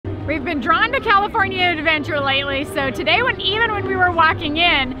We've been drawn to California Adventure lately, so today even when we were walking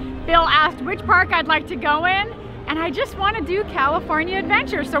in, Bill asked which park I'd like to go in, and I just want to do California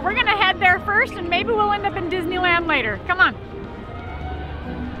Adventure, so we're gonna head there first and maybe we'll end up in Disneyland later. Come on.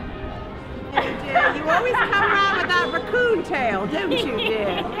 Hey dear, you always come around with that raccoon tail, don't you,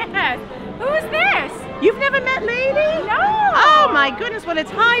 dear? Yes. Who's this? You've never met Lady? No. Oh my goodness, well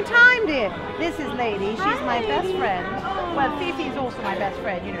it's high time, dear. This is Lady, she's Hi, my best Lady. friend. Well, Fifi's also my best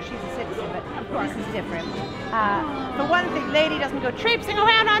friend, you know, she's a citizen, but this is different. For one thing, Lady doesn't go traipsing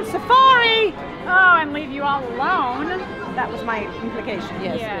around on safari. Oh, and leave you all alone. That was my implication,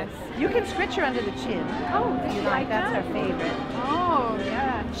 yes. Yes. You can scratch her under the chin. Oh, does You she like that's that? her favorite. Oh,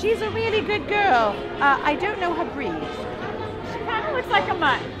 yeah. She's a really good girl. I don't know her breed. She kind of looks like a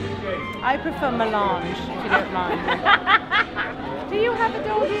mutt. I prefer melange, if you don't mind. Do you have a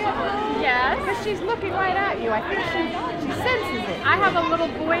doggy at home? Yes. Because she's looking right at you. I think she senses it. I have a little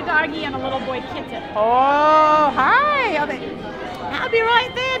boy doggy and a little boy kitten. Oh, hi. I'll be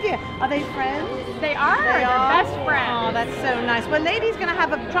right there, dear. Are they friends? They are. They They're are? best friends. Oh, that's so nice. Well, Lady's going to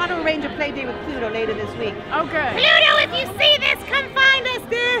try to arrange a play day with Pluto later this week. Oh, good. Pluto, if you see this, come find us,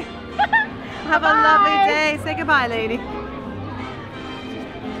 dear. Have a lovely day. Say goodbye, Lady.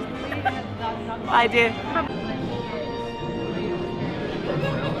 Bye, dear.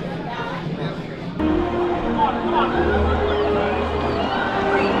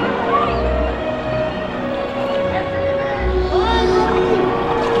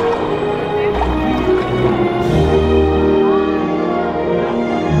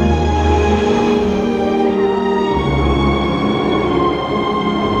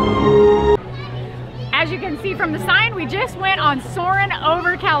 As you can see from the sign, we just went on Soarin'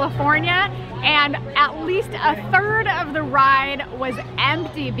 Over California, and at least a third of the ride was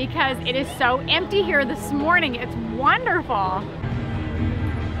empty because it is so empty here this morning. It's wonderful.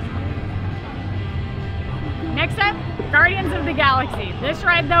 Next up, Guardians of the Galaxy. This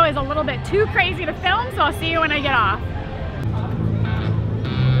ride though is a little bit too crazy to film, so I'll see you when I get off.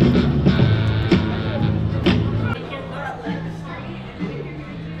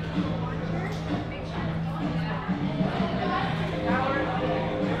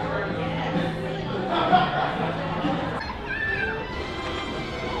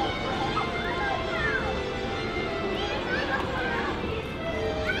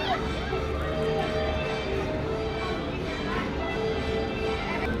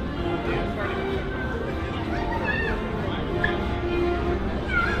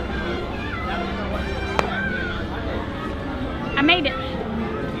 I made it.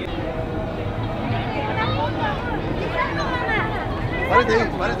 What do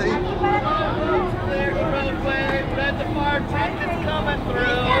they eat? There's roadway, red departure is coming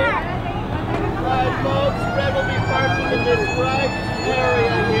through. Right, folks, red will be parking in this right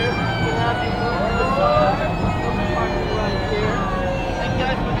area here. We'll have you move to the side. We'll be parking right here. And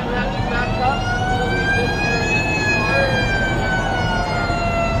guys, we're going to have you back up. We'll leave this area here.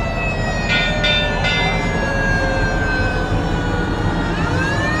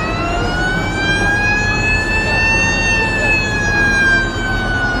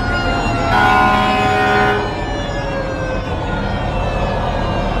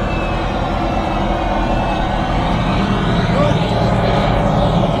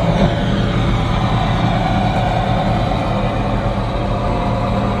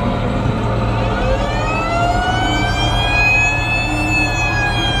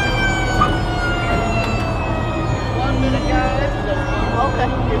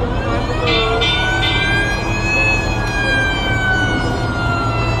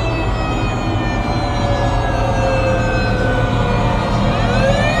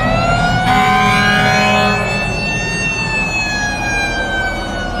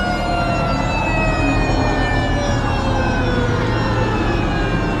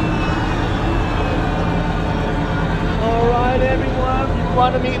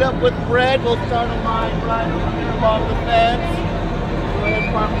 Want to meet up with Fred? We'll start a line right over here along the fence. Go ahead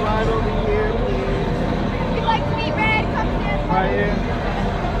and park right over here, please. If you'd like to meet Red, come here. Right here.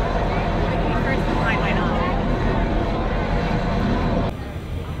 First in line, why not?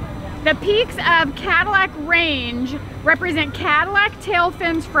 The peaks of Cadillac Range represent Cadillac tail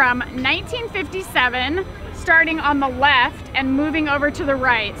fins from 1957, starting on the left and moving over to the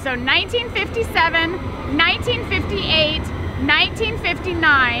right. So 1957, 1958,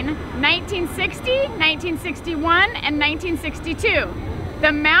 1959, 1960, 1961, and 1962.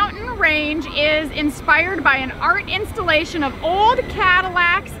 The mountain range is inspired by an art installation of old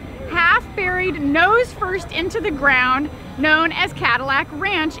Cadillacs half buried nose first into the ground, known as Cadillac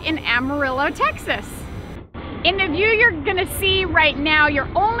Ranch in Amarillo, Texas. In the view you're gonna see right now, you're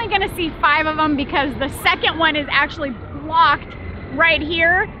only gonna see 5 of them because the second one is actually blocked right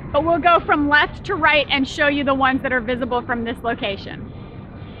here, but we'll go from left to right and show you the ones that are visible from this location.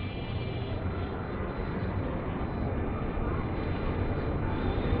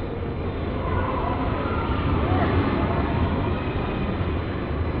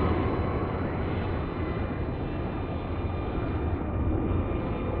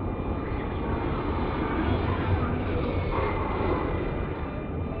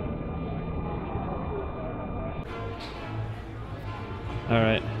 All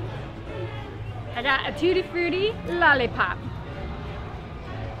right. I got a Tutti Frutti lollipop.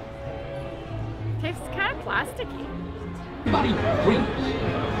 Tastes kind of plasticky.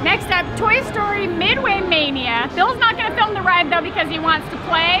 Next up, Toy Story Midway Mania. Phil's not going to film the ride though because he wants to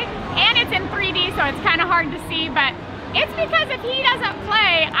play, and it's in 3D, so it's kind of hard to see, but it's because if he doesn't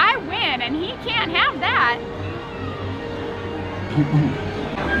play, I win, and he can't have that.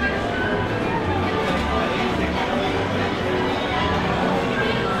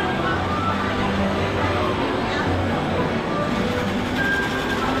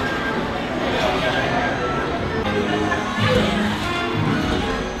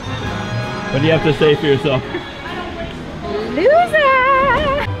 What do you have to say for yourself? Loser!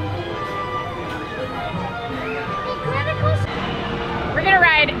 We're gonna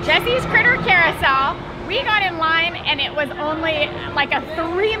ride Jesse's Critter Carousel. We got in line and it was only like a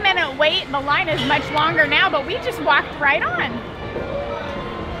 3-minute wait. The line is much longer now, but we just walked right on.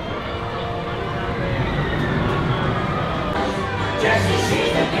 Jessie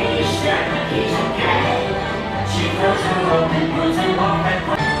sees the piece that he's okay. She throws her rope and moves him off and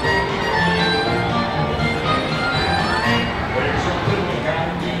there's a little guy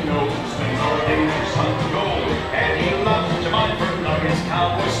he knows, spends all day just hunting gold, and he loves to mine for nuggets,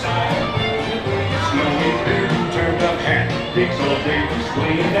 cowboy style. Snowy beard, turned up hat, digs all day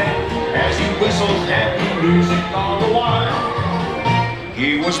swinging that, as he whistles happy music all the while.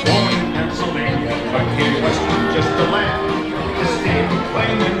 He was born in Pennsylvania, but he was just a lad. His name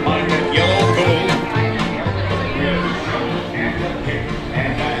claiming mine at yellow gold. With a shovel and a pick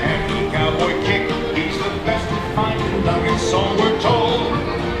and a happy cowboy kick, he's the best at finding nuggets, so we're told.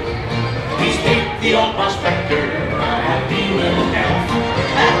 He's Dick, the old prospector, a happy little elf.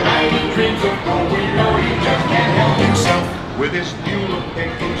 At night he dreams of gold, we know he just can't help himself. With his mule,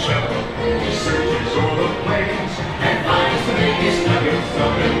 pick and shovel, he searches over the plains and finds the biggest nuggets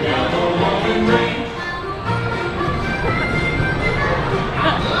up and down the rolling range. I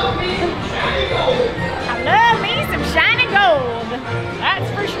love me some shiny gold, that's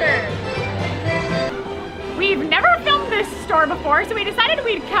for sure. We've never filmed this store before, so we decided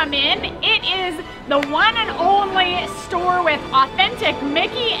we'd come in. It is the one and only store with authentic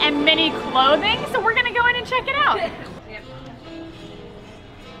Mickey and Minnie clothing, so we're gonna go in and check it out.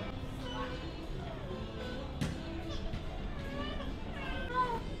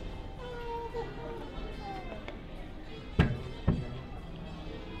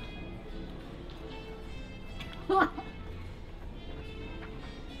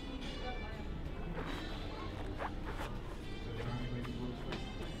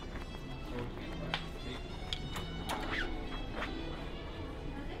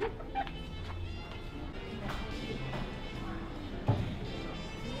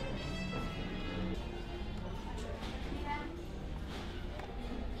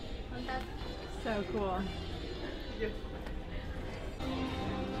 So cool.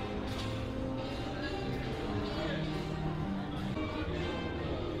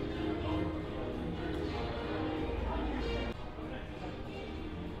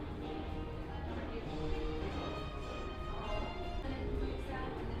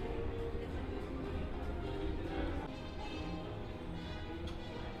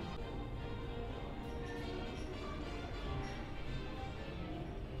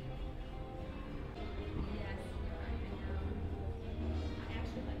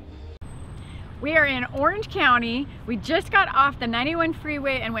 We are in Orange County. We just got off the 91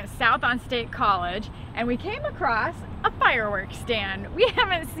 freeway and went south on State College, and we came across a firework stand. We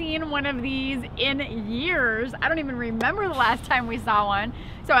haven't seen one of these in years. I don't even remember the last time we saw one.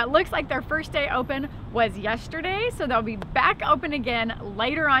 So it looks like their first day open was yesterday, so they'll be back open again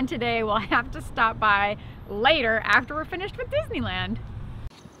later on today. We'll have to stop by later after we're finished with Disneyland.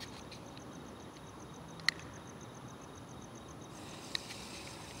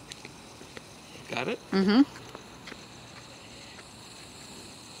 Got it? Mm-hmm.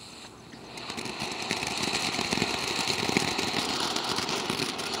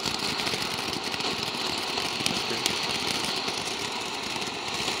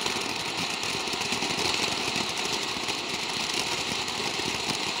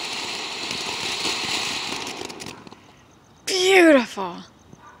 beautiful.